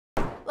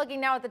Looking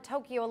now at the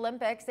Tokyo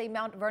Olympics, a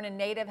Mount Vernon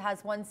native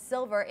has won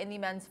silver in the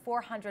men's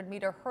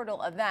 400-meter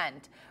hurdle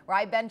event.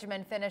 Rai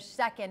Benjamin finished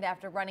second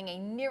after running a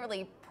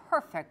nearly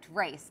perfect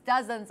race.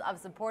 Dozens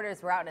of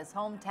supporters were out in his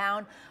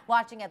hometown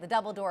watching at the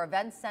Double Door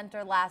Events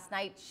Center last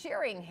night,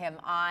 cheering him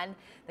on.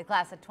 The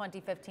class of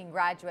 2015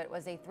 graduate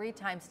was a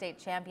three-time state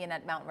champion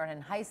at Mount Vernon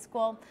High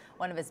School,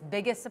 one of his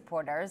biggest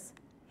supporters.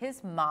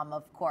 His mom,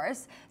 of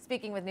course,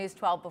 speaking with News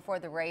 12 before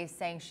the race,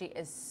 saying she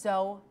is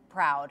so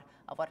proud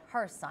of what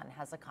her son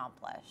has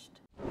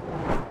accomplished.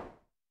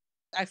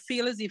 I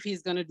feel as if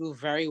he's going to do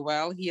very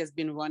well. He has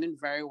been running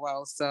very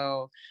well,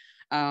 so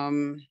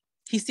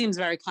he seems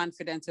very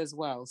confident as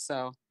well.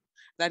 So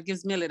that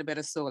gives me a little bit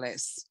of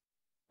solace.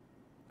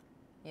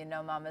 You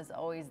know, Mom is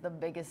always the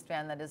biggest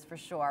fan, that is for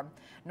sure.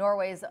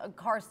 Norway's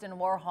Karsten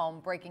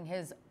Warholm breaking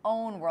his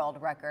own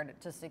world record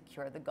to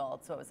secure the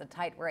gold. So it was a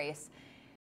tight race.